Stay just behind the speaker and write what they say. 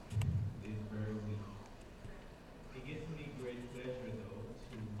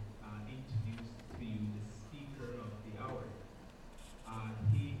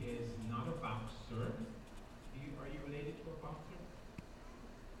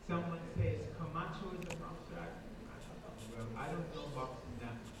Someone says Camacho is a boxer. Well, I don't know boxing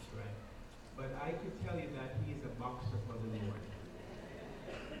that much, right? But I could tell you that he is a boxer for the Lord.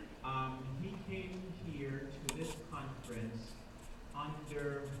 He came here to this conference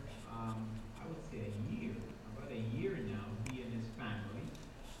under, I would say about a year now. He and his family,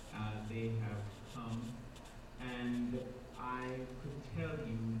 they have come, and I could tell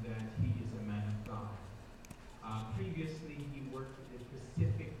you that he is a man of God. Previously, he worked with the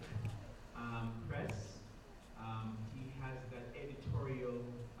Pacific Press. He has that editorial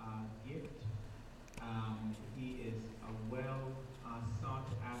gift. He is a well sought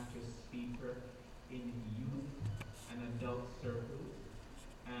after speaker in youth and adult circles,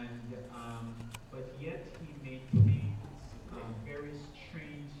 and but yet he maintains very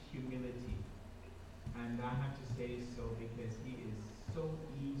strange humility, and I have to say so because he is so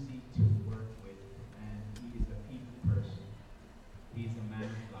easy to work with, and he is a people person. He is a man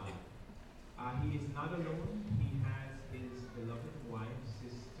of God. He is not alone. He has his beloved wife,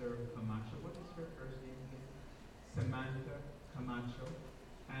 Sister Camacho. What is her first name again? Samantha Camacho.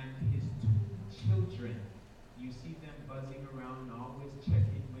 And his two children. You see them buzzing around, always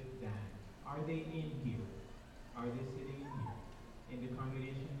checking with Dad. Are they in here? Are they sitting in here? In the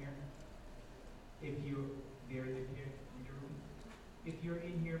congregation here? If you're there in your room? If you're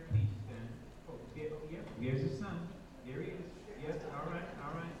in here, please stand. Oh, yeah, there's the son. There he is. Yes, all right.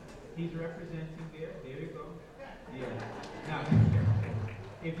 He's representing there. There you go. Yeah. Now,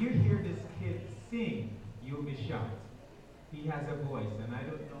 if you hear this kid sing, you'll be shocked. He has a voice, and I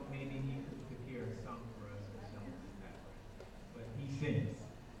don't know, maybe he could prepare a song for us or something like that. But he sings,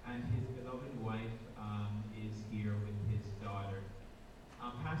 and his beloved wife is here with his daughter.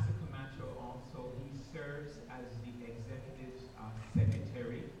 Pastor Camacho also, he serves as the executive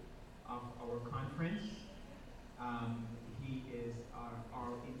secretary of our conference. He is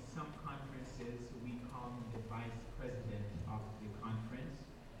in some conferences, we call him the vice president of the conference.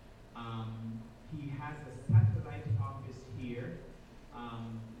 He has a satellite office here.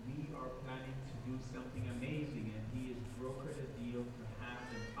 We are planning to do something amazing, and he has brokered a deal to have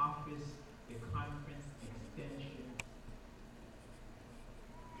an office, the conference extension.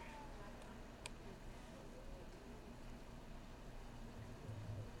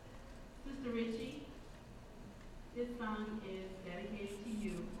 Sister Richie, this song is dedicated to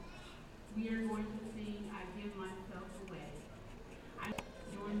you. We are going to sing I Give Myself Away.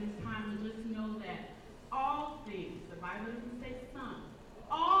 During this time, and just know that all things, the Bible doesn't say some,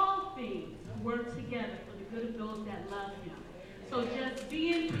 all things work together for the good of those that love him. So just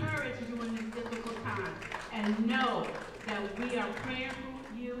be encouraged during this difficult time and know that we are praying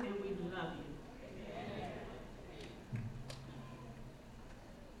for you and we love you.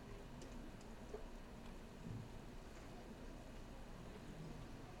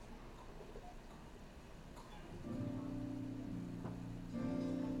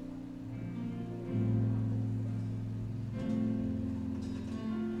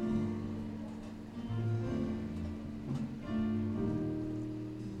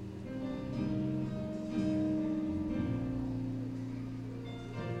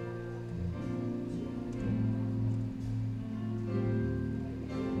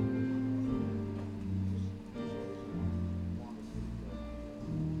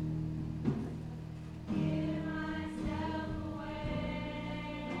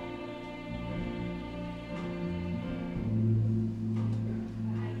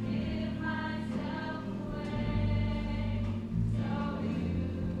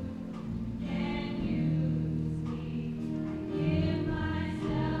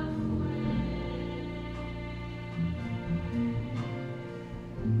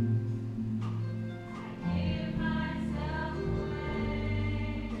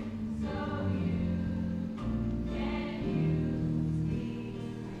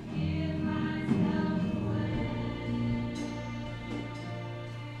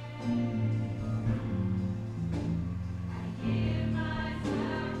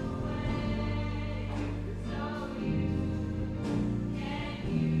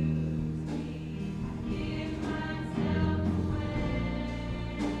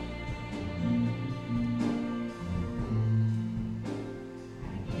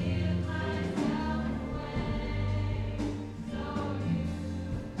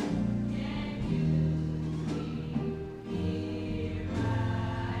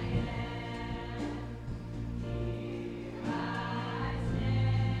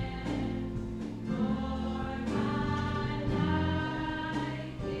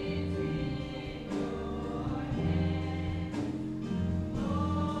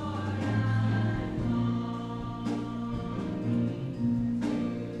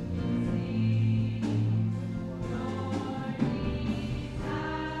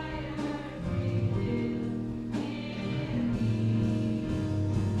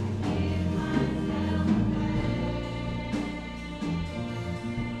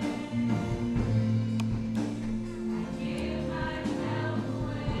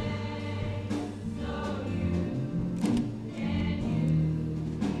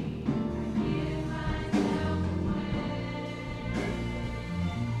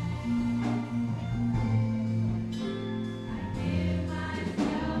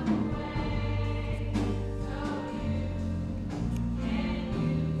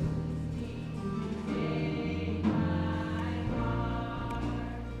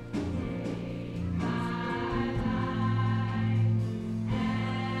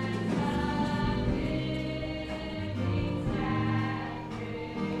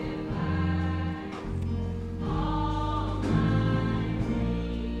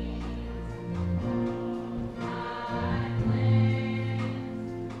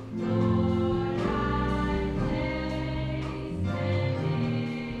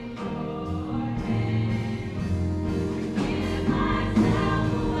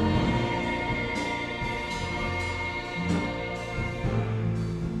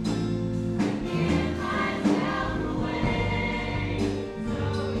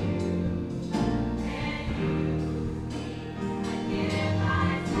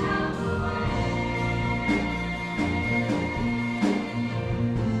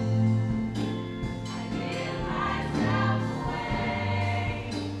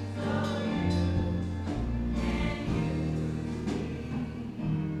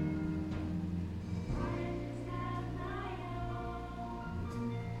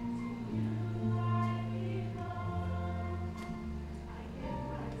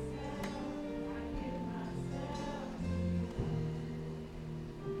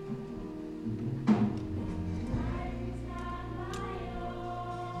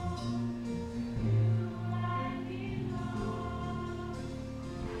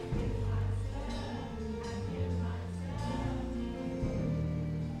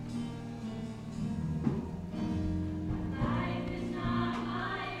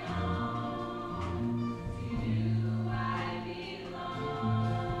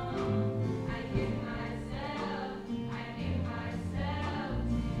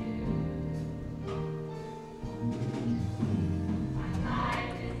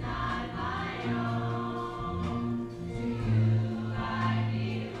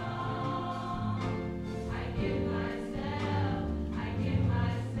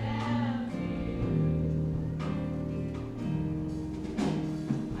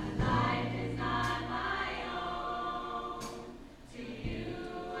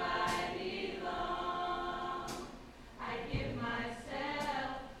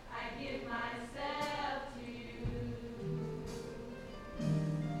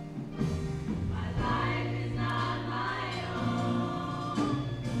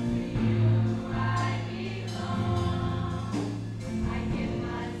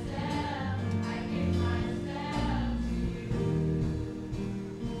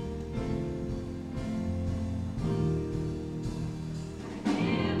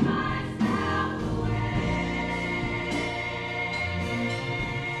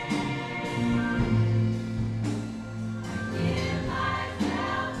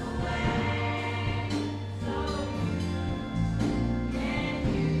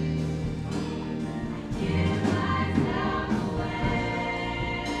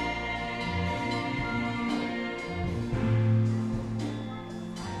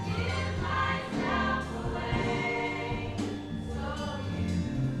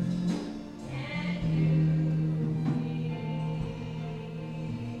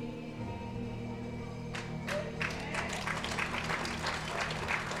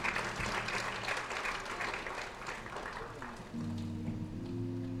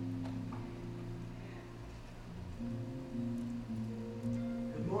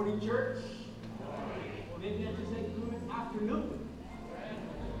 morning, church. Or maybe I should say good afternoon.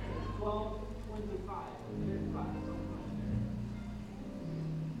 12:25 or 35,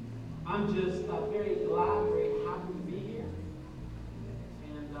 I'm just very glad, very happy to be here.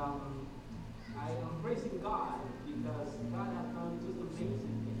 And I am praising God because God has done just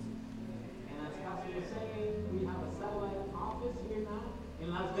amazing things. And as Pastor was saying, we have a satellite office here now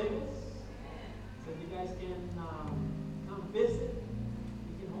in Las Vegas. So you guys can come visit.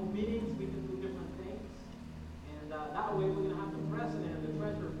 We can hold meetings. We can do different things. And that way we're going to have the president and the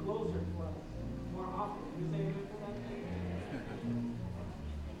treasurer closer to us more often. You say amen for that?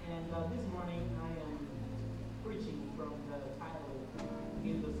 And this morning I am preaching from the title,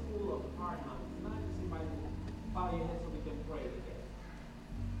 In the School of Hardknocks. And I just invite you to bow your heads so we can pray together.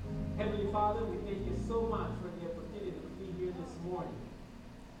 Heavenly Father, we thank you so much for the opportunity to be here this morning.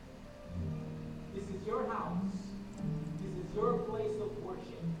 This is your house. This is your place of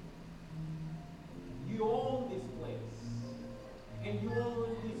worship. You own this place. And you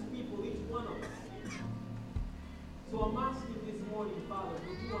own these people, each one of us here. So I'm asking this morning, Father,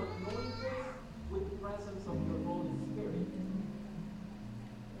 would you anoint us with the presence of your Holy Spirit?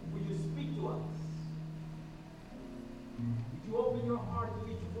 Will you speak to us? Would you open your heart to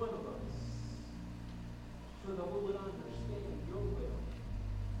each one of us so that we would understand your will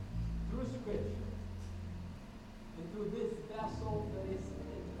through Scripture and through this vessel that is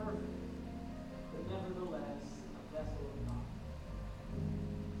imperfect, but nevertheless a vessel of God.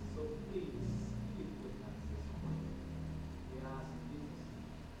 So please speak with us this morning. We ask in Jesus'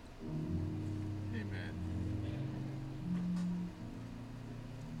 name. Amen.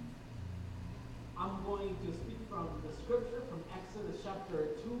 I'm going to speak from the scripture from Exodus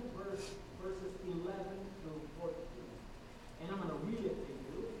chapter 2, verses 11 through 14. And I'm going to read it to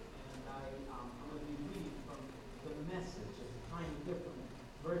you. And I'm going to be reading from the Message. It's a tiny different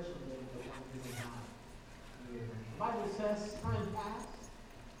version than the one we have here. The Bible says, time passed.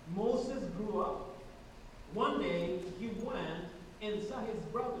 Moses grew up. One day he went and saw his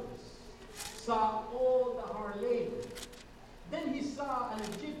brothers, saw all the hard labor. Then he saw an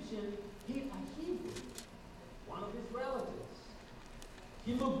Egyptian hit a Hebrew, one of his relatives.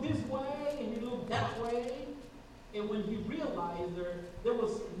 He looked this way and he looked that way, and when he realized there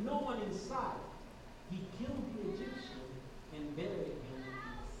was no one inside, he killed the Egyptian and buried him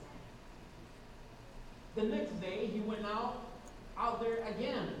inside. The next day he went out there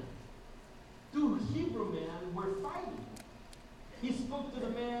again. Two Hebrew men were fighting. He spoke to the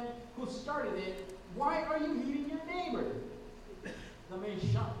man who started it. Why are you hitting your neighbor? The man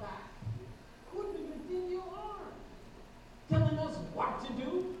shot back. Who do you think you are? Telling us what to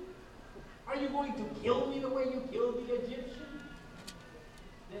do? Are you going to kill me the way you killed the Egyptian?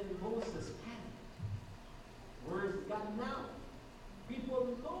 Then Moses panicked. Words got out. People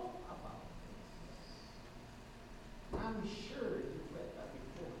know about this. I'm sure you've read that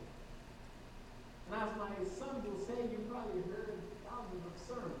before. And as my son will say, you probably heard thousands of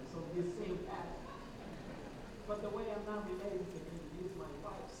sermons on this same passage. But the way I'm not related to him, he's my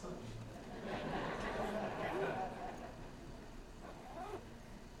wife's son.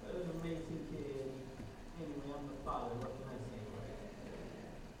 What an amazing kid. Anyway, I'm the father. What can I say?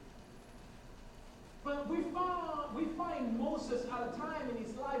 But we find Moses at a time in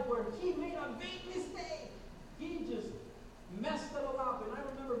his life where he made a big mistake. He just messed it all up. And I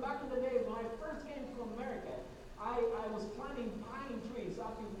remember back in the day when I first came to America, I was planting pine trees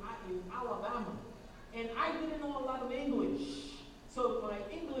up in Alabama. And I didn't know a lot of English. So my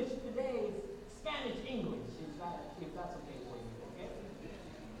English today is Spanish English, if that's okay for you, okay?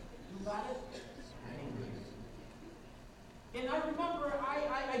 You got it? And I remember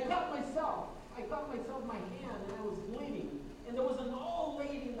I cut myself my hand and I was bleeding. And there was an old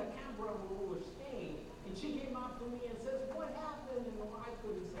lady in the campground where we were staying. And she came up to me and says, what happened? And I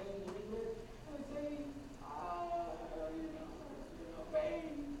couldn't say it in English. And I say,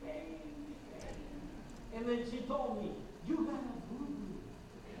 pain. And then she told me, you gotta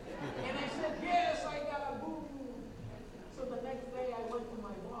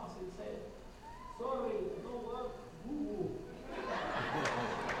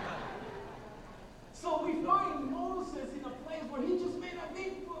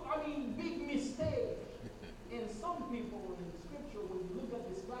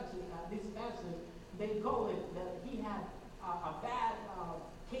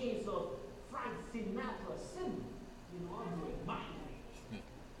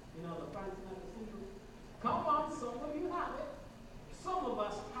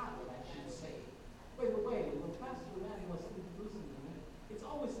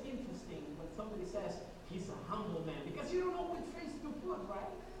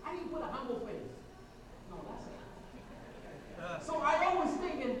right? I didn't put a humble face. No, that's it. So I always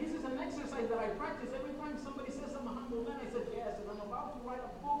think, and this is an exercise that I practice every time somebody says I'm a humble man, I said yes, and I'm about to write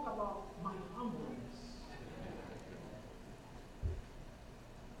a book about my humbleness.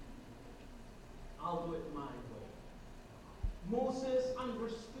 I'll do it my way. Moses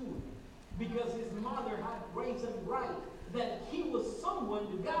understood because his mother had raised him right that he was someone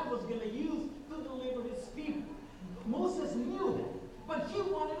that God was going to use to deliver his people. Moses knew that, but he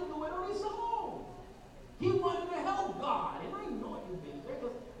wanted to do it on his own. He wanted to help God, and I know you've been there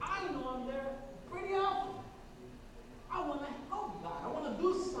because I know I'm there pretty often. I want to help God. I want to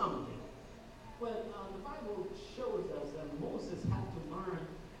do something. But the Bible shows us that Moses had to learn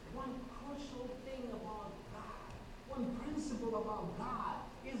one crucial thing about God. One principle about God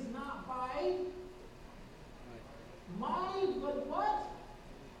is not by mind, but what?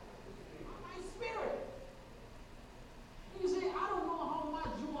 My spirit. And you say, I don't know how much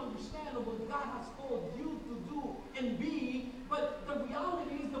you understand of what God has called you to do and be, but the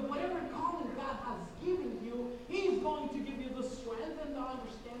reality is that whatever calling God has given you, He's going to give you the strength and the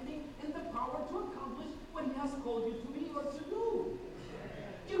understanding and the power to accomplish what He has called you to be or to do.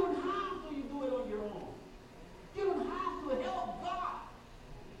 You don't have to do it on your own. You don't have to help God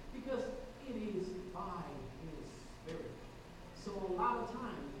because it is by His Spirit. So a lot of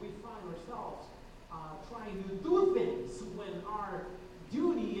times we find ourselves trying to do things when our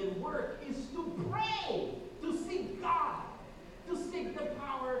duty and work is to pray, to seek God, to seek the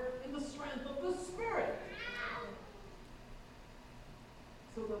power and the strength of the Spirit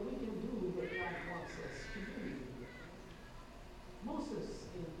so that we can do what God wants us to do. Moses,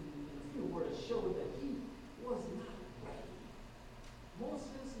 in a few words, showed that he was not ready.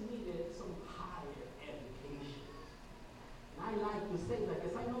 Moses needed some higher education. And I like to say that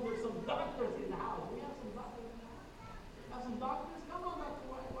because I know there's some doctors in the house. We have some doctors in the house. Have some doctors? Come on, Dr.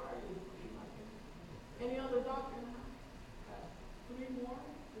 White, where are you? Any other doctor in the house? 3 more?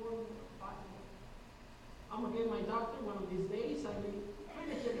 4 more? 5 more? I'm going to get my doctor one of these days. I mean, I'm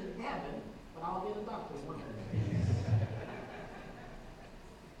going to get in heaven, but I'll get a doctor one of these days.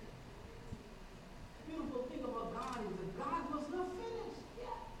 Beautiful thing about God is that God was not finished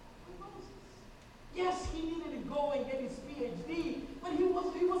yet with Moses. Yes, he needed to go and get his PhD, but he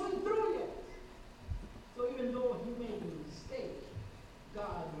wasn't through yet. So even though he made a mistake,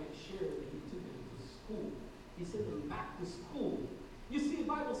 God made sure that he took him to school. He sent him back to school. You see, the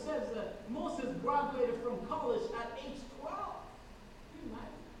Bible says that Moses graduated from college at age 12. Can you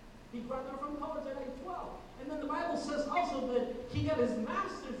imagine? He graduated from college at age 12. And then the Bible says also that he got his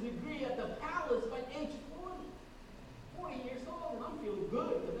master's degree at the palace by age 40. 40 years old, and I'm feeling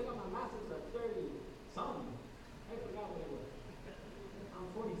good because I got my master's at 30-something. I forgot what it was. I'm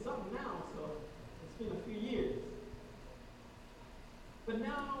 40-something now, so it's been a few years. But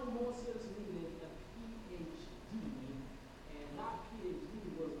now Moses needed a PhD, and that PhD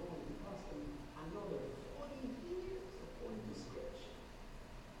was going to cost him another 40 years according to Scripture.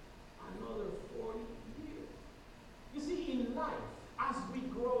 Another 40 years. You see, in life, as we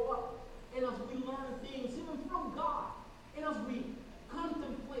grow up, and as we learn things, even from God, and as we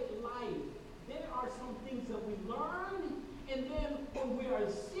contemplate life, there are some things that we learn, and then when we are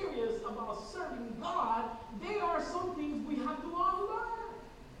serious about serving God, there are some things we have to unlearn.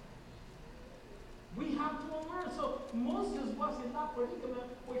 We have to unlearn. So Moses was in that predicament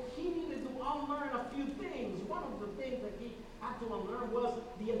where he needed to unlearn a few things. One of the things that he had to unlearn was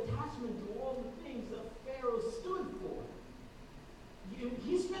the attachment to all the things that Pharaoh stood for.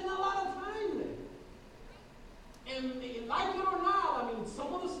 He spent a lot of time there. And like it or not, I mean,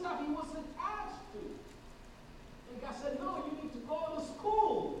 some of the stuff he was attached to. And God said, no, you need to go to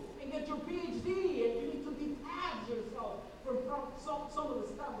school and get your PhD, and you need to detach yourself from some of the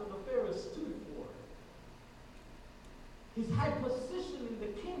stuff that the Pharaoh stood for. His high position in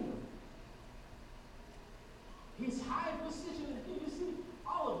the kingdom. His high position in the kingdom. You see,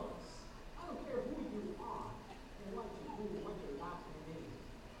 all of us, I don't care who you are and what you do, what your last name is,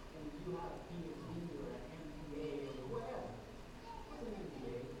 and you have a PhD or an MBA or whatever. What's an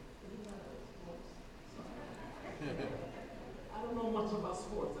MBA? Isn't that a sports? I don't know much about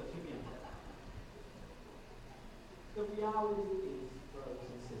sports, I should be honest. The reality is, brothers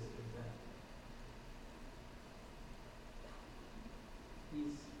and sisters, that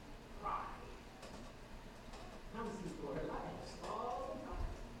his pride comes into our lives.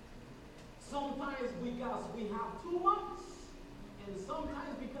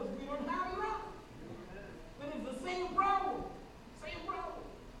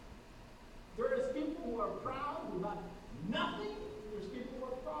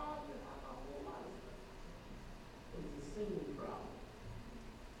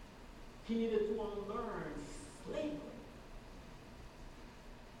 He needed to unlearn slavery.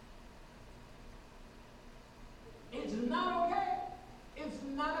 It's not okay. It's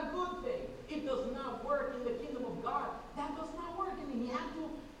not a good thing. It does not work in the kingdom of God. That does not work. And he had to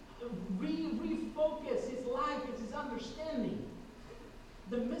refocus his life, his understanding.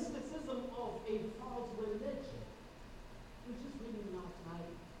 The mysticism of a false religion. We're just reading now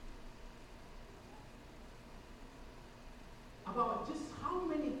tonight about just how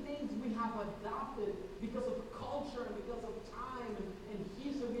many things we have adopted because of culture and because of time and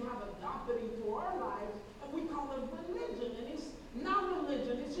history. We have adopted into our lives, and we call it religion. And it's not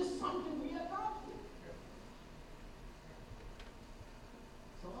religion, it's just something we adopted.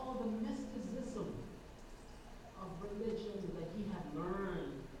 So all the mysticism of religion that he had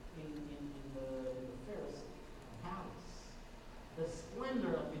learned in the Pharisee palace, the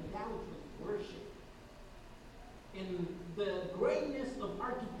splendor of idolatrous worship, in the greatness of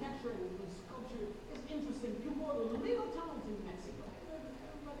architecture and sculpture. It's interesting. You go to little towns in Mexico.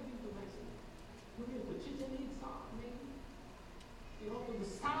 Everybody been to Mexico. You go to Chichen Itza, maybe. You know, to the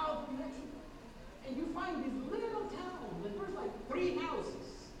south of Mexico. And you find these little towns, and there's like 3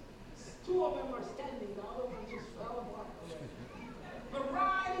 houses. 2 of them are standing, the other one just fell apart already. But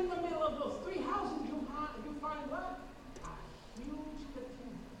right in the middle of those 3 houses, you find what? A huge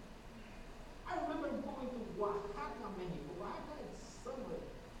cathedral. I remember going to Oaxaca, Mexico. Oaxaca is somewhere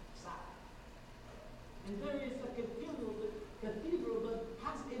south. And there is a cathedral that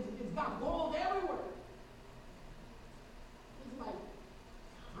it's got gold everywhere. It's like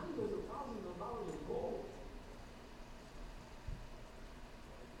hundreds of thousands of dollars of gold.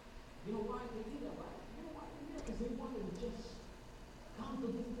 You know why they did that, right? You know why they did that? Because they wanted to just come to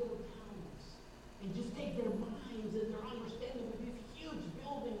these little towns and just take their minds and their understanding with these huge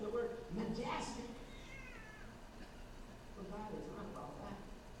buildings that were majestic. But God is not about that.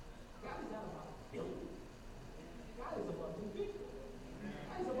 God is not about building. God is about the people.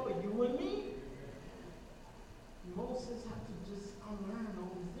 God is about you and me. Moses had to just unlearn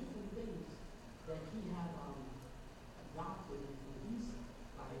all these different things that he had adopted into his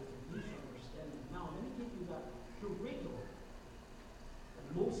life and his understanding. Now, let me give you that curriculum that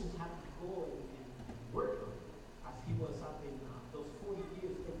Moses had to go and work on as he was up in those 40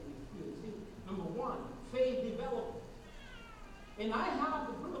 years taking his PhD. Number 1, faith development. And I have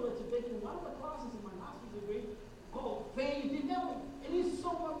the privilege of taking one of the classes in my master's degree called faith development. And it's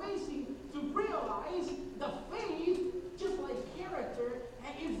so amazing to realize the faith, just like character,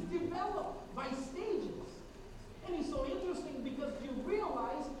 is developed by stages. And it's so interesting because you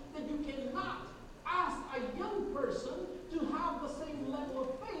realize that you cannot ask a young person to have the same level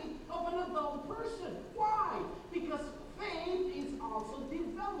of faith of an adult person. Why? Because faith is also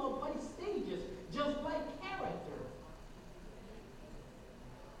developed by stages, just like character.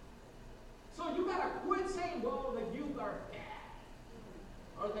 So you gotta quit saying, well, the youth are bad,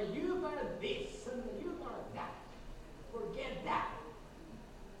 or the youth are this, and the youth are that. Forget that.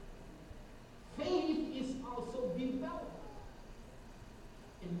 Faith is also developed.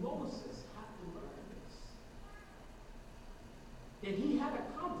 And Moses had to learn this. That he had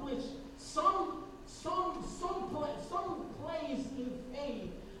accomplished some place in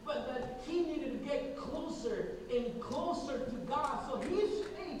faith, but that he needed to get closer and closer to God. So his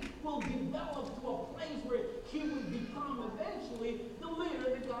faith will develop to a place where he would become eventually the leader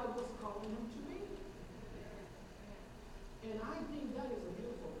that God was calling him to be. And I think that is a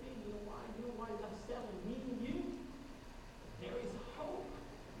beautiful thing. You know why? You know why God's telling me and you? There is hope.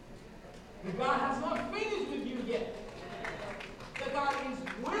 That God has not finished with you yet. That God is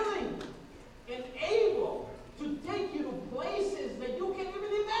willing and able to take you to places that you can't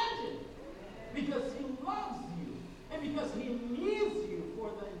even imagine. Because he loves you. And because he needs you for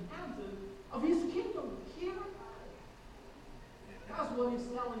the enhancement of his kingdom here on earth. That's what he's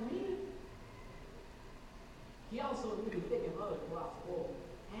telling me. He also needed to take another class called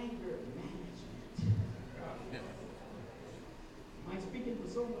anger management. Am I speaking to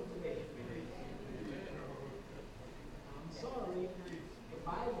someone today? I'm sorry. The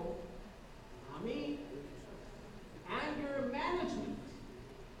Bible, I mean, anger management.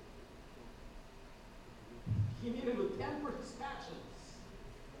 He needed to temper his passions.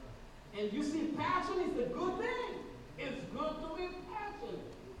 And you see, passion is a good thing. It's good to be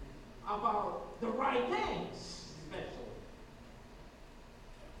passionate about the right things, especially.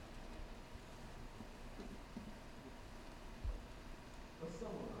 But some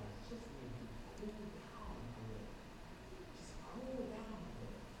of us just need to cool down a little. Just cool down a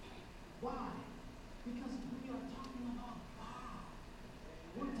little. Why? Because we are talking about God.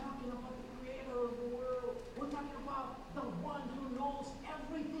 We're talking about the creator of the world. We're talking about the one who knows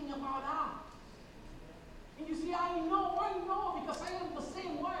everything about us.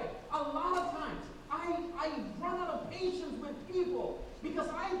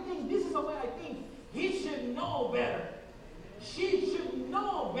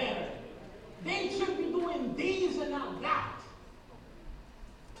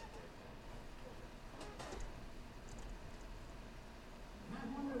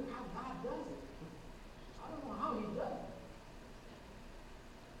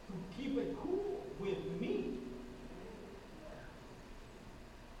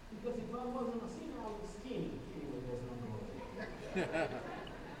 I wasn't a senior, I was skinny. Anyway, there's no more.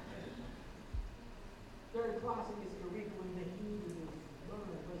 Third class in his curriculum that he needed to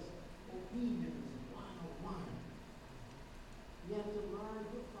learn was obedience 101. You have to learn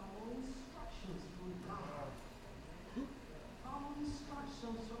to follow instructions from God. Follow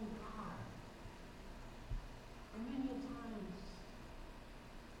instructions from God. And many times,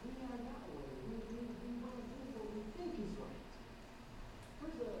 we are that way. We want to do what we think is right.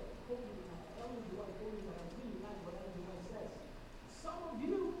 There's a quote in Ellen Dwight that I really like what Ellen Dwight says. Some of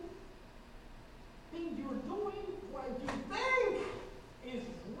you think you're doing what you think is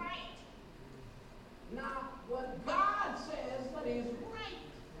right, not what God says that is right.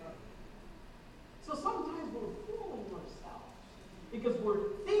 So sometimes we're fooling ourselves because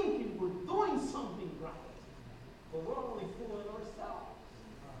we're thinking we're doing something right, but we're only fooling ourselves.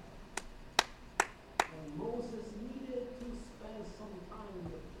 And Moses needed to spend some time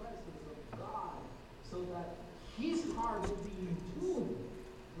in the presence of God so that his heart would be in tune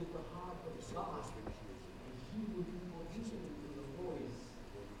with the heart of God. And he would be obedient to the voice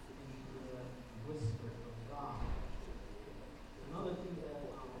and to the whisper of God. Another thing that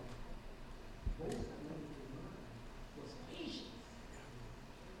Moses needed to learn was patience.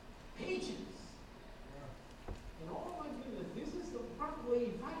 Patience. And oh my goodness, this is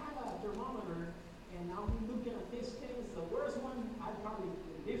probably, if I had a thermometer and I'll be looking at this thing, it's the worst one,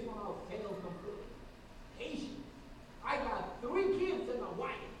 this one I'll fail completely. Patience. I got 3 kids and a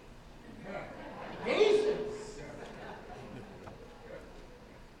wife. Patience.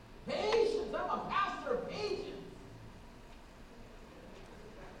 Patience. I'm a pastor of patience.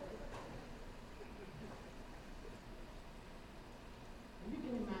 And you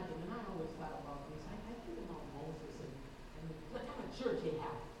can imagine, and I always thought about this, I think about Moses and the kind of church he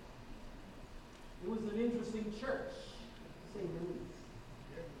had. It was an interesting church, to say the least.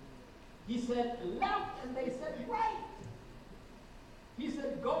 He said left, and they said right. He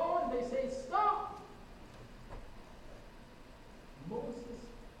said go, and they say stop. Moses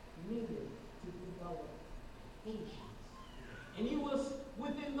needed to develop patience. And he was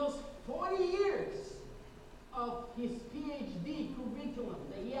within those 40 years of his PhD curriculum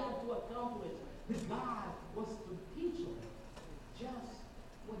that he had to accomplish. That God was to teach him just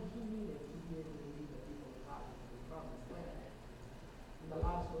what he needed to be able to lead the people of God into the promised land. And the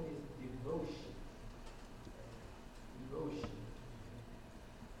last one is devotion. Devotion.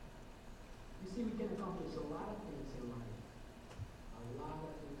 You see, we can accomplish a lot of things in life. A lot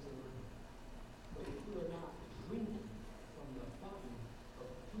of things in life. But if we are not drinking from the fountain of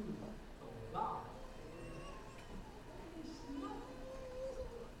truth of God, it's nothing.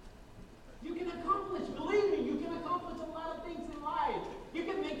 You can accomplish, believe me, you can accomplish a lot of things in life. You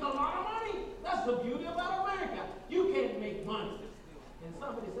can make a lot of money. That's the beauty about America. You can't make money. And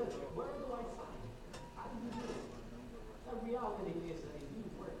somebody says, where do I sign? How do you do it? The reality is that if you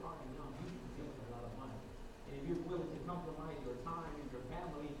work hard enough, you can make a lot of money. And if you're willing to compromise your time and your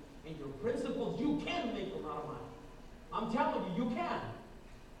family and your principles, you can make a lot of money. I'm telling you, you can.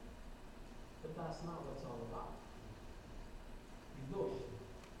 But that's not what it's all about. Devotion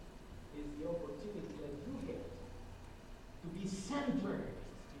is the opportunity that you get to be centered,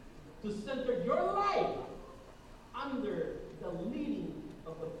 to center your life under the leading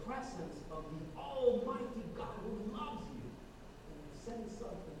of the presence of the Almighty God who loves you and sends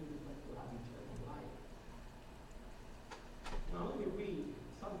something you like to have eternal life. Now let me read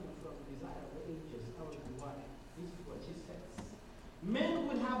something from Desire of Ages, Ellen White. This is what she says. Men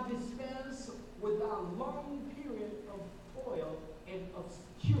would have dispensed with a long period of toil and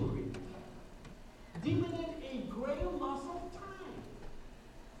obscurity, deeming it a great loss of time.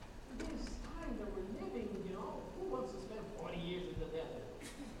 This time that we're living, who wants to spend 40 years in the desert?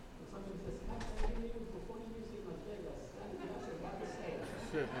 And somebody says, I've been living for 40 years in Las Vegas. That's about the same.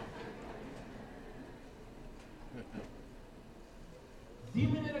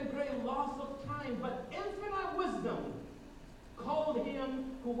 Deeming it a great loss of time, but infinite wisdom called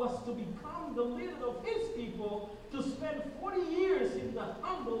him who was to become the leader of his people to spend 40 years in the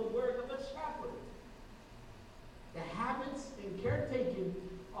humble work of a shepherd. The habits and caretaking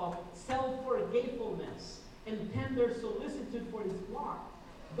of self-forgetfulness and tender solicitude for his flock,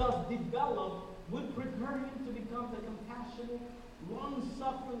 thus developed, would prepare him to become the compassionate,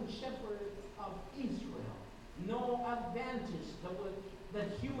 long-suffering shepherd of Israel. No advantage that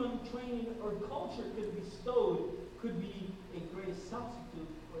human training or culture could bestow could be a great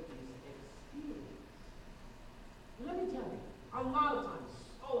substitute for this experience. Let me tell you, a lot of times,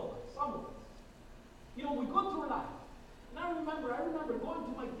 all of us, some of us, we go through life. And I remember going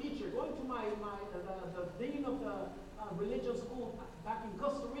to my teacher, going to the dean of the religious school back in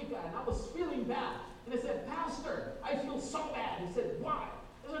Costa Rica, and I was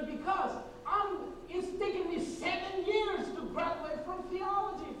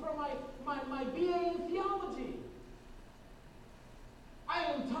my BA in theology. I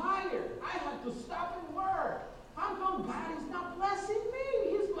am tired. I have to stop and work. How come God is not blessing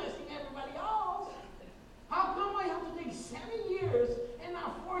me? He's blessing everybody else. How come I have to take 7 years and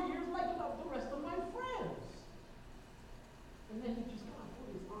not 4 years like the rest of my friends? And then he just kind of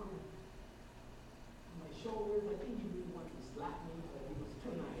put his arm on my shoulders. I think he really wanted to slap me, but he was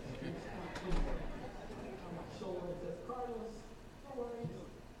too nice. He just kind of put his arm on my shoulder and says, Carlos, no worries.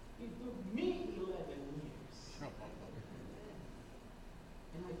 It took me 11 years.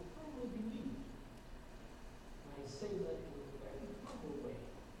 And I firmly believe, and I say that in a very humble way,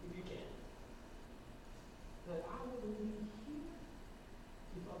 if you can, that I wouldn't be here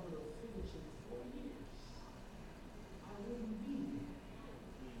if I would have finished in 4 years. I wouldn't be here.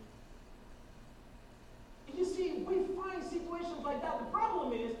 And you see, we find situations like that. The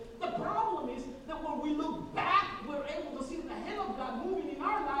problem is that when we look back, we're able to see the hand of God moving in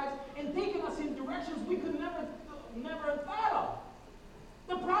our lives and taking us in directions we could never thought of.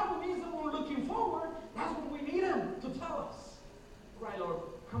 The problem is that when we're looking forward, that's when we need Him to tell us. Right, Lord,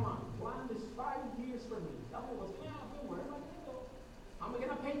 come on, plan this 5 years for me. Tell me what's going to happen, where am I going to go? How am I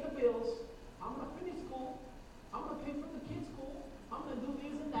going to pay the bills? I'm going to finish school. I'm going to pay for the kids' school. I'm going to do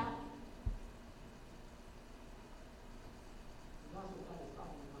this and that. That's what God is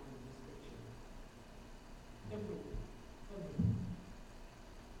talking about in this picture. Everything.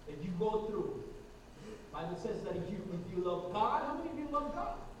 If you go through, Bible says that if you love God, how many of you love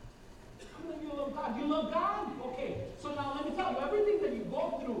God? How many of you love God? You love God? Okay, so now let me tell you, everything that you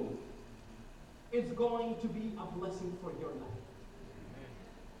go through is going to be a blessing for your life.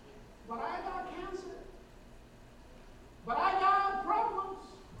 But I got cancer. But I got problems.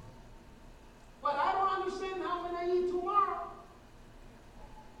 But I don't understand how I'm going to eat tomorrow.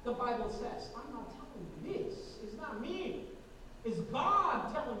 The Bible says, I'm not telling you this. It's not me. It's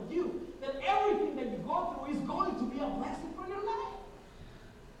God telling you that everything that you go through is going to be a blessing for your life.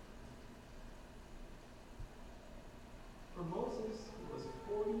 For Moses, it was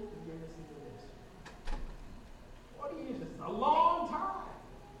 40 years in the desert. 40 years is a long time.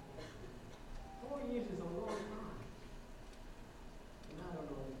 40 years is a long time. And I don't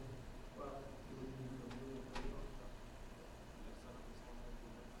know what it would be for me.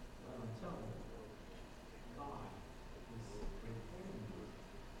 But I'm telling you, God is preparing you for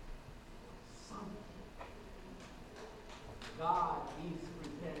something. God is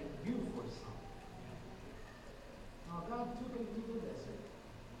preparing you for something. Now, God took him to the desert,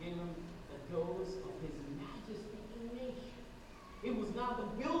 gave him a dose of His majesty in nature. It was not the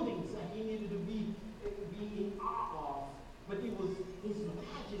buildings that he needed to be in awe of, but it was His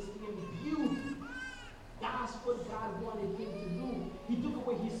majesty and beauty. That's what God wanted him to do. He took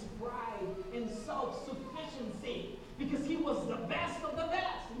away his pride and self-sufficiency because he was the best of the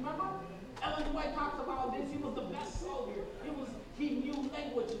best. Remember? Ellen White talks about this. He was the best soldier. He knew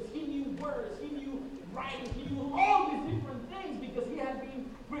languages. He knew words. He knew writing. He knew all these different things because he had been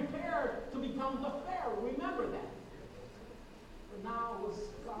prepared to become the Pharaoh. Remember that. But now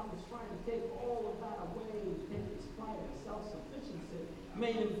God was trying to take all of that away, take his pride and self-sufficiency,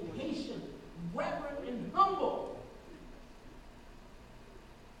 made him patient, reverent, and humble.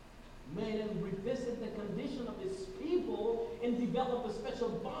 Made him revisit the condition of his people and develop a special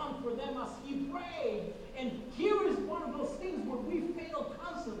bond for them as he prayed. And here is one of those things where we fail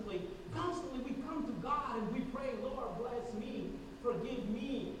constantly. Constantly we come to God and we pray, Lord, bless me, forgive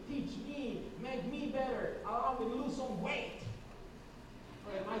me, teach me, make me better, allow me to lose some weight.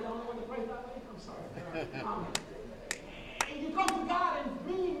 Or am I the only one that prays that way? I'm sorry. And you come to God and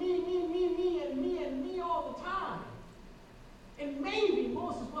me all the time. And maybe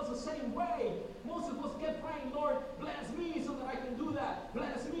Moses was the same way. Moses was kept praying, Lord, bless me so that I can do that.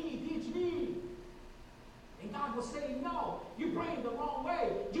 Bless me, teach me. And God was saying, no, you're praying the wrong way.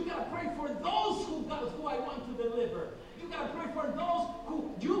 You got to pray for those who I want to deliver. You got to pray for those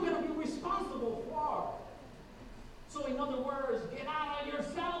who you're going to be responsible for. So in other words, get out of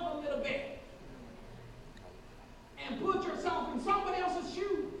yourself a little bit. And put yourself in somebody else's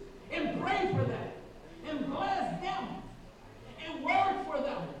shoes. And pray for them. And bless them. And work for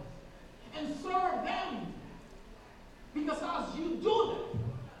them. And serve them. Because as you do that,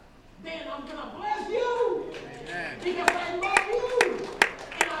 then I'm going to bless you. Amen. Because I love you.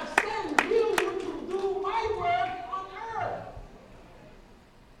 And I send you to do my work on earth.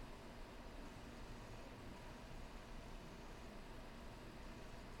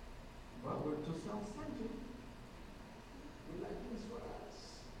 But we're too self-centered. We like things for us.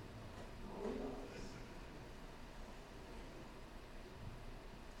 Only us.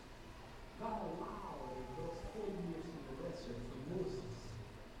 God allowed those 4 years in the desert for Moses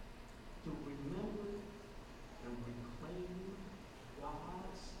to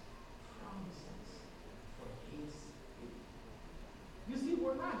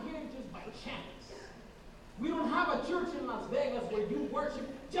chance. We don't have a church in Las Vegas where you worship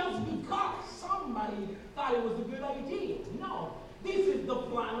just because somebody thought it was a good idea. No, this is the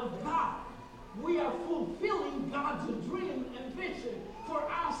plan of God. We are fulfilling God's dream and vision for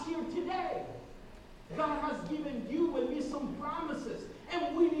us here today. God has given you and me some promises,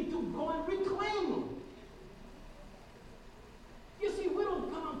 and we need to go and reclaim them. You see, we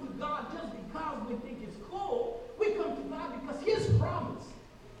don't come to God just because we think it's cool. We come to God because His promise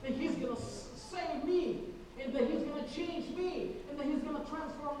that He's going to save me, and that He's going to change me, and that He's going to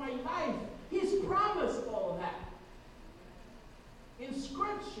transform my life. He's promised all of that in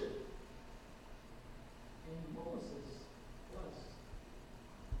Scripture. And Moses was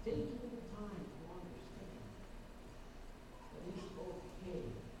taking the time to understand that it's okay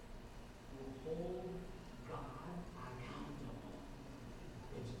to hold God accountable.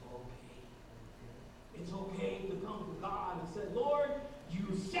 It's okay. It's okay to come to God and say, Lord, you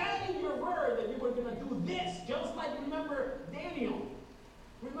said in your word that you were going to do this. Just like, remember Daniel.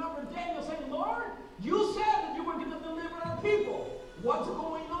 Remember Daniel saying, Lord, you said that you were going to deliver our people. What's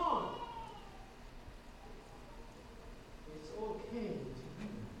going on? It's okay to do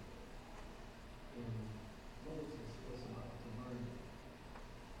that. And Moses was about to learn it.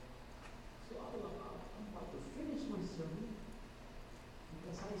 So I'm about to finish my sermon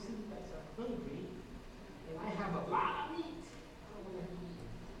because I see you guys are hungry and I have a lot of meat. I don't want to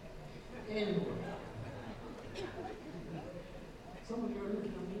eat anyway. Some of you are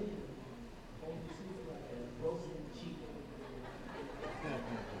looking at me and holding truth like a roasted chicken.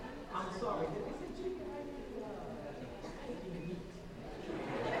 I'm sorry, did I say chicken? I mean, meat.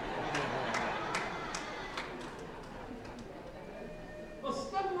 Well,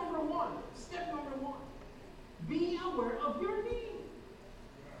 step number one, be aware of your need.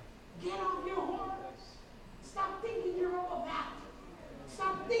 Get off your horse. Stop thinking you're all of that.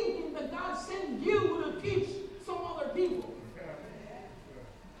 Stop thinking that God sent you to teach some other people.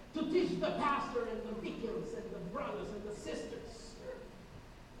 To teach the pastor and the deacons and the brothers and the sisters.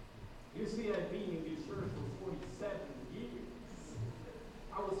 You see, I've been in this church for 47 years.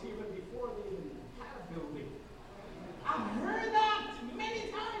 I was here even before they even had a building. I've heard that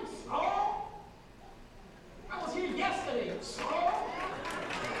many times. So? I was here yesterday. So?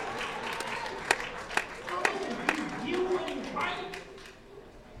 I wasn't reviewing, right?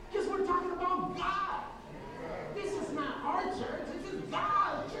 Because we're talking about God. This is not our church. This is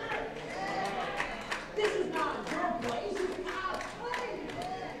God's church. This is not your place. It's God's place.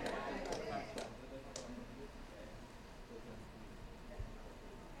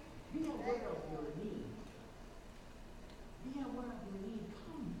 Be aware of your need. Be aware of your need.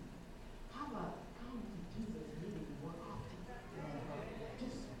 Come to Jesus meeting more often.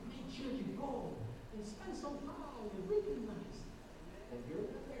 Just make sure you go and spend some time and recognize that you're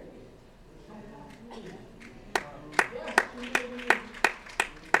not there yet. There's some need. Yes, you may be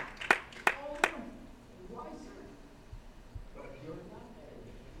older and wiser, but you're not there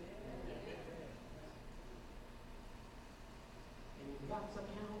yet. And in God's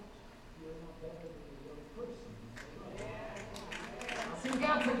account, you're not better than the other person. That's in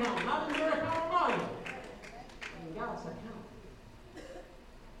God's account, not in your account of money. In God's account.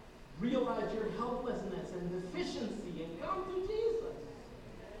 Realize your helplessness and deficiency and come to Jesus.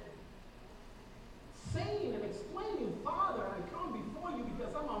 Saying and explaining, Father, I come before you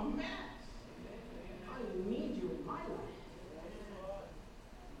because I'm a mess. I need you in my life.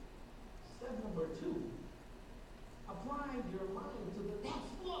 Step number 2, apply your mind to the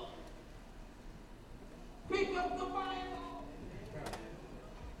textbook. Pick up the Bible.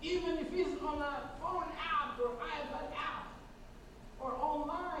 Even if it's on a phone app or iPad app or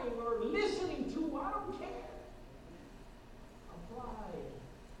online or listening to, I don't care. Apply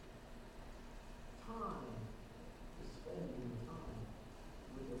time to spending time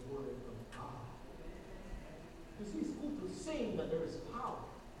with the Word of God. You see, it's good to sing that there is power.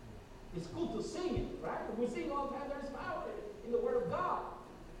 It's good to sing it, right? We sing all the time, there's power in the Word of God.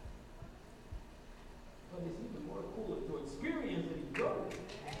 But it's even more cooler to experience it in your life.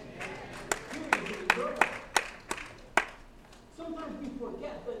 Experience it in your life. Sometimes we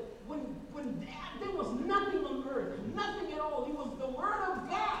forget that when there was nothing on earth, nothing at all. It was the Word of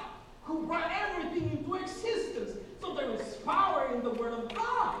God who brought everything into existence. So there is power in the Word of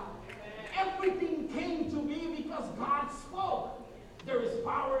God. Everything came to be because God spoke. There is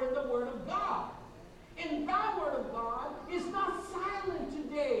power in the Word of God. And that Word of God is not silent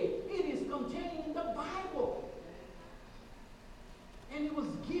today. It is contained in the Bible. And it was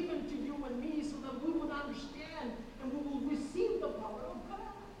given to you and me so that we would understand and we will receive the power of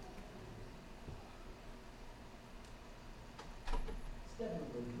God. Step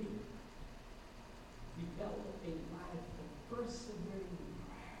number 3.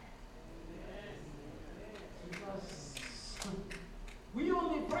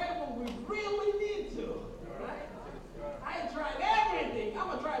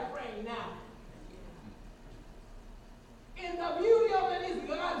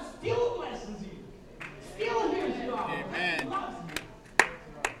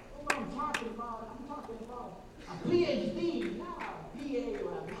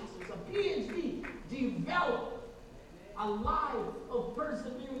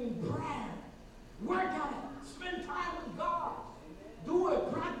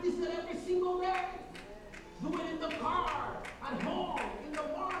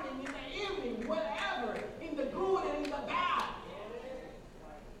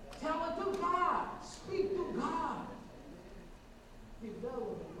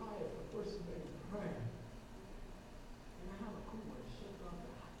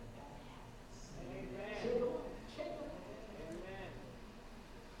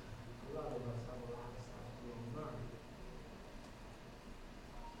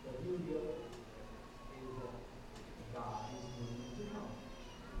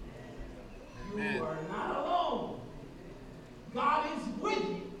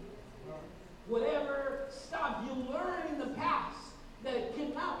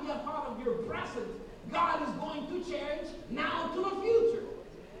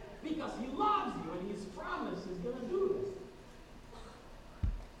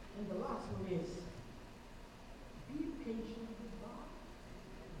 is be patient with God.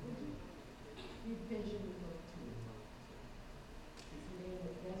 Would you? Be patient with God too. If you're in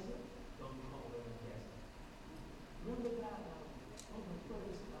the desert, don't call it a desert. Remember that one of the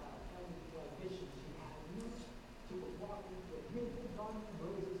first visions she had. She was walking through a beautiful garden of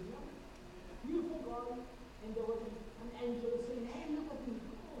roses. Beautiful garden, and there was an angel saying, "Hey, look at these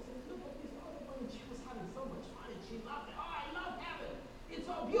roses, look at this other one." And she was having so much fun, and she loved it. "Oh, I love heaven. It's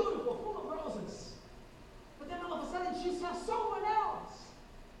so beautiful, full of roses." But then all of a sudden, she saw someone else,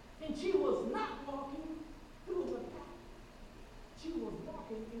 and she was not walking through the path. She was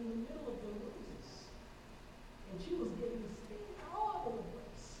walking in the middle of the roses, and she was getting sting all over the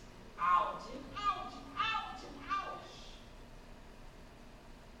place. Ouch, and ouch, and ouch, and ouch.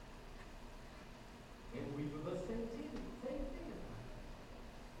 And we do the same thing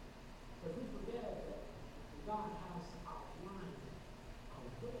Because we forget that God has outlined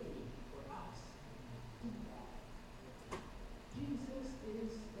a way for us to do that. Jesus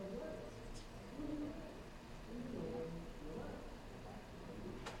is the Word.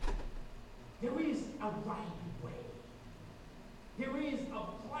 There is a right way. There is a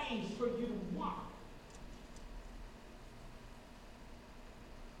place for you to walk.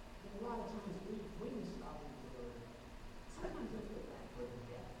 And a lot of times when we stop in the Word, sometimes I feel bad for the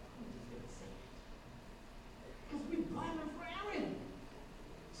devil. I'm just going to say it. Because we blame him for everything.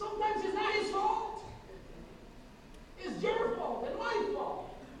 Sometimes it's not his fault. It's your fault and my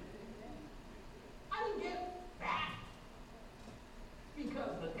fault. I didn't get bad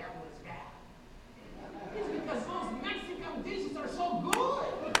because the devil is bad. It's because those Mexican dishes are so good.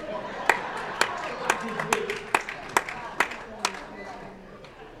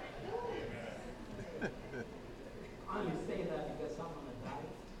 I only say that because I'm on a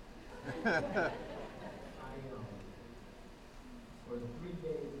diet. For 3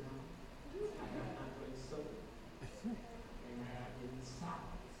 days now, I have not drank soda, and I have eaten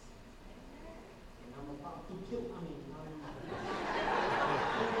salads, and I'm about to kill. And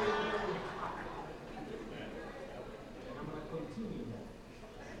I'm going to continue that.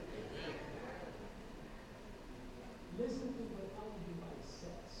 Listen to what Ellen G. White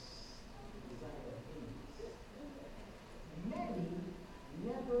says. Desire of things. Many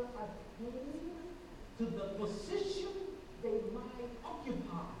never attain to the position they might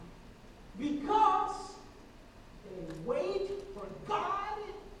occupy because they wait for God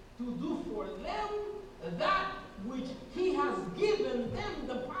to do for them that which He has given them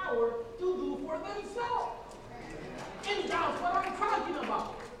the power to do for themselves. And that's what I'm talking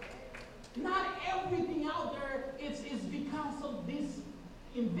about. Not everything out there is because of these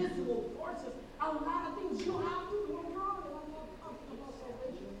invisible forces. A lot of things you have to do on your own. I'm not talking about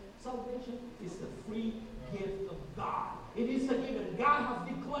salvation. Salvation is the free gift of God. It is a given. God has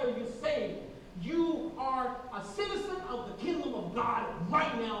declared you saved. You are a citizen of the kingdom of God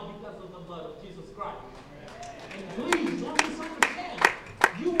right now because of the blood of Jesus Christ. And please don't misunderstand.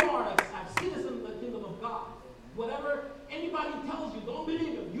 You are a citizen of the kingdom of God. Whatever anybody tells you, don't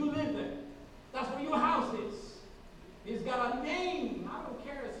believe it. You live there. That's where your house is. It's got a name. I don't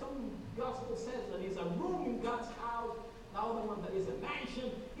care if some gospel says that it's a room in God's house. The other one that is a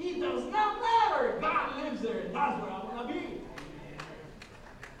mansion. It does not matter. God lives there. And that's where I want to be.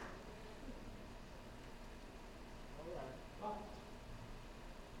 But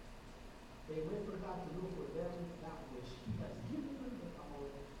they wait for God to do for them that which He has given them the power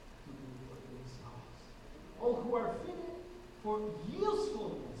to do for themselves. All who are fitted for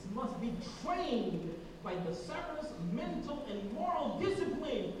usefulness must be trained by the service, mental, and moral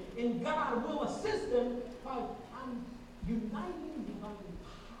discipline, and God will assist them by uniting divine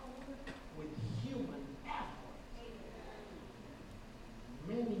power with human effort.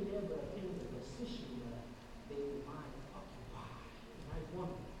 Many never attain the position that they might occupy. And I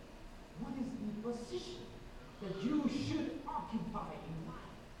wonder, what is the position that you should occupy in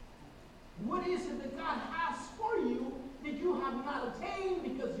life? What is it that God has for you that you have not attained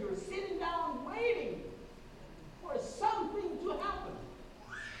because you're sitting down waiting for something to happen?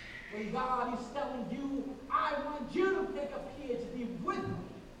 When God is telling you, I want you to take a PhD with me.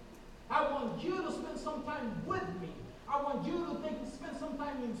 I want you to spend some time with me. I want you to spend some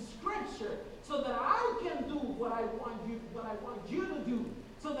time in Scripture so that I can do what I want you to do,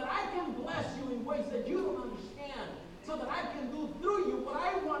 so that I can bless you in ways that you don't understand, so that I can do through you what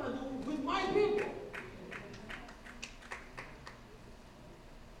I want to do with my people.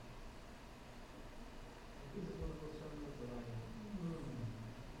 This is one of those sermons that I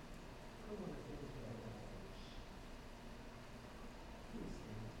want to finish that message. Please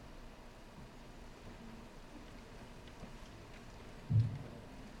stand.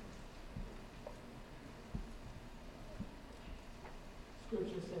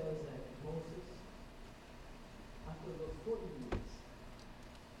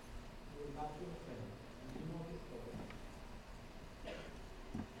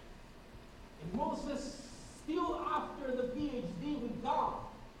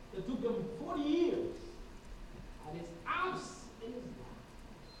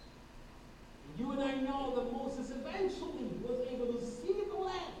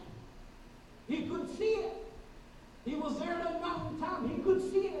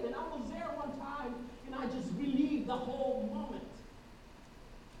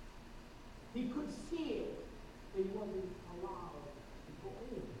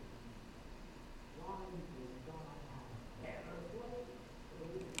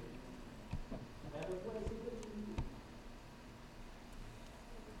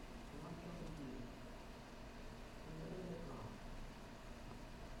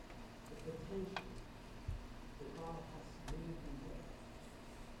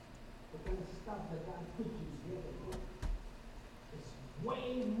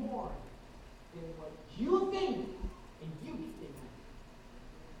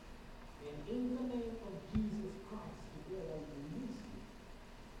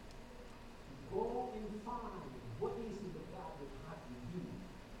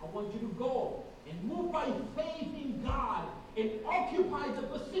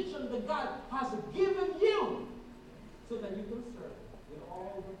 God has given you so that you can serve with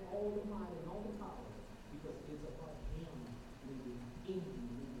all the might and all the power, because it's about Him living in you,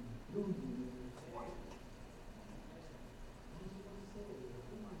 living through you, living for you. I just want to say,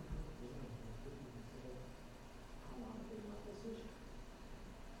 who am I going to say? I want to take my position.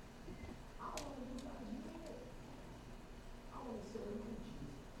 I want to do God's will. I want to serve you,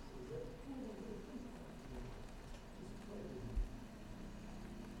 Jesus. Is that who am I going to do? Just pray with me.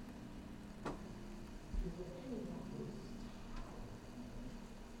 Is there anyone who's tired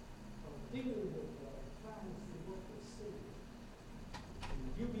of dealing with trying to see what they say?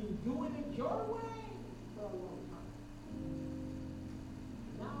 You've been doing it your way for a long time.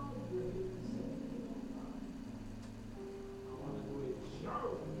 Now you're here to say, God, I want to do it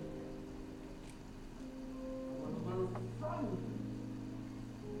your way. I want to learn from you.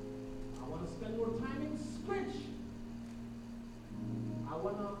 I want to spend more time in Scripture. I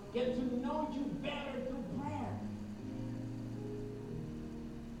want to get to know you better through prayer.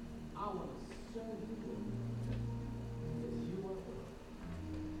 I want to serve you because you are God.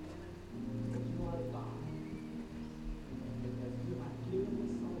 Because you are God. And because you have given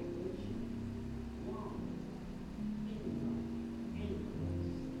us salvation. Long, anyone, any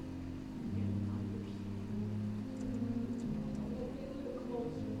place, can understand. So we'll get a little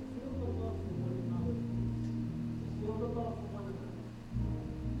closer. Feel the love for one another. Feel the love for one another.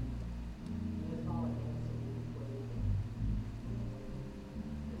 Let's bow our heads and pray.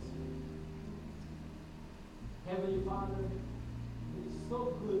 Heavenly Father, it is so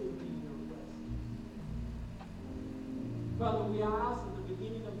good to be in your presence. Father, we ask at the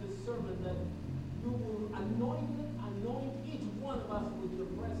beginning of this sermon that you will anoint each one of us with your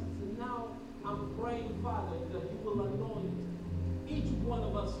presence. And now I'm praying, Father, that you will anoint each one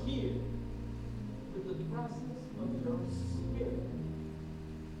of us here with the presence of your Spirit.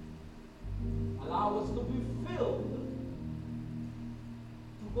 Allow us to be filled,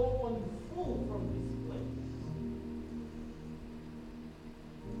 to go on full from this place.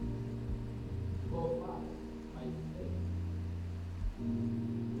 To go by faith.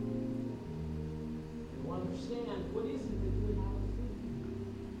 To understand what is it that we have to do.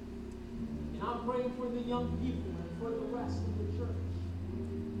 And I'm praying for the young people and for the rest of the church.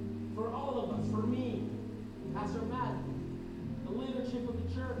 For all of us, for me, Pastor Matt, the leadership of the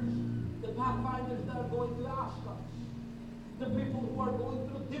church, the pathfinders that are going through Oshkosh, the people who are going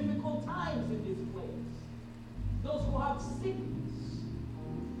through difficult times in this place, those who have sickness,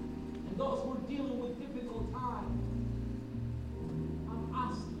 and those who are dealing with difficult times. I'm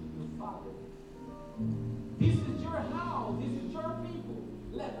asking you, Father, this is your house, this is your people.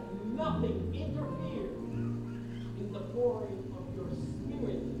 Let nothing interfere in the pouring of your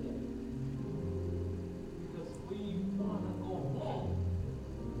Spirit today. Because we want to go home.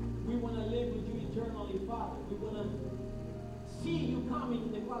 We want to live with you eternally, Father. We want to see you coming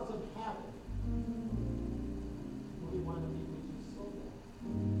in the clouds of heaven. We want to be with you so bad.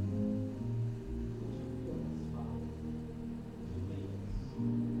 Would you fill us, Father? Would you lead us?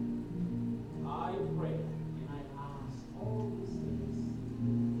 I pray and I ask all these things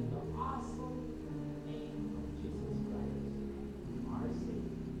in the awesome name of Jesus Christ, our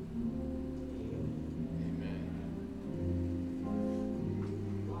Savior. Amen.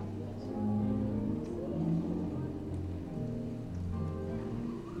 God bless you.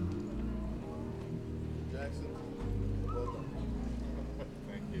 Jackson, well done.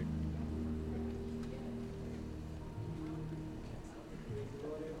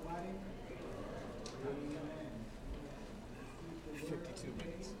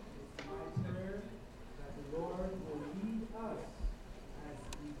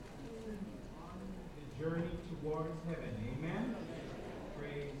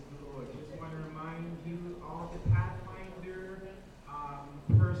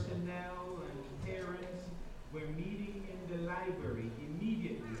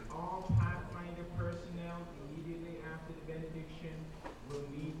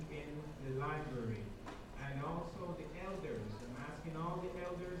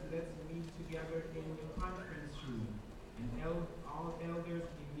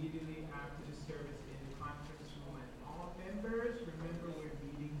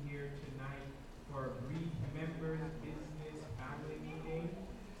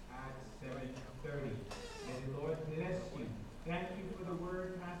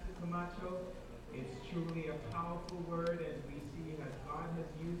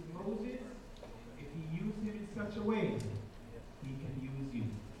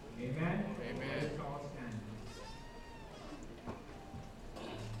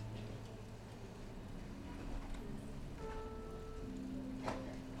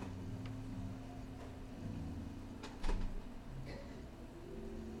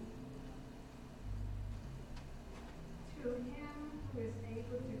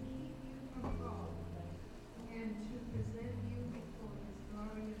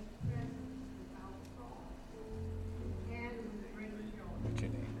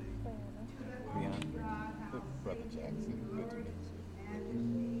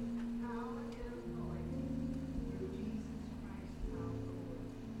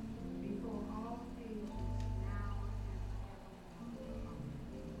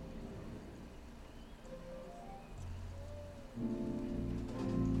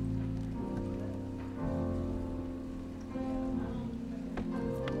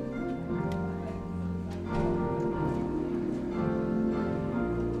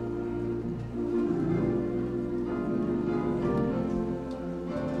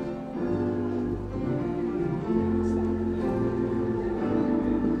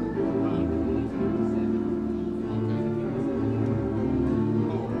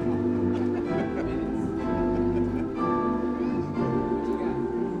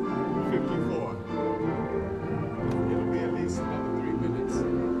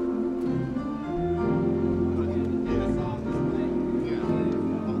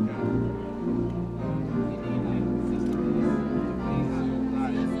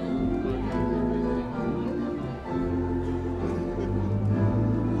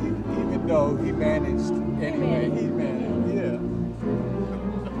 no, he managed anyway. He managed, yeah.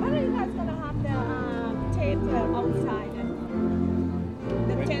 When are you guys gonna have the tape outside?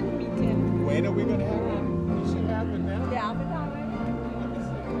 The tent meeting? When are we gonna have it? We should have it now. Yeah, but already.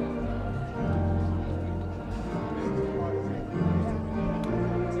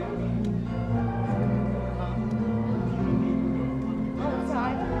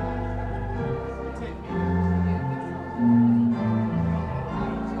 Outside.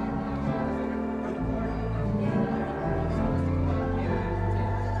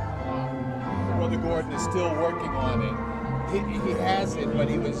 Brother Gordon is still working on it. He has it, but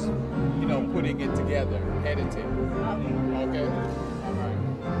he was, putting it together, editing. Okay.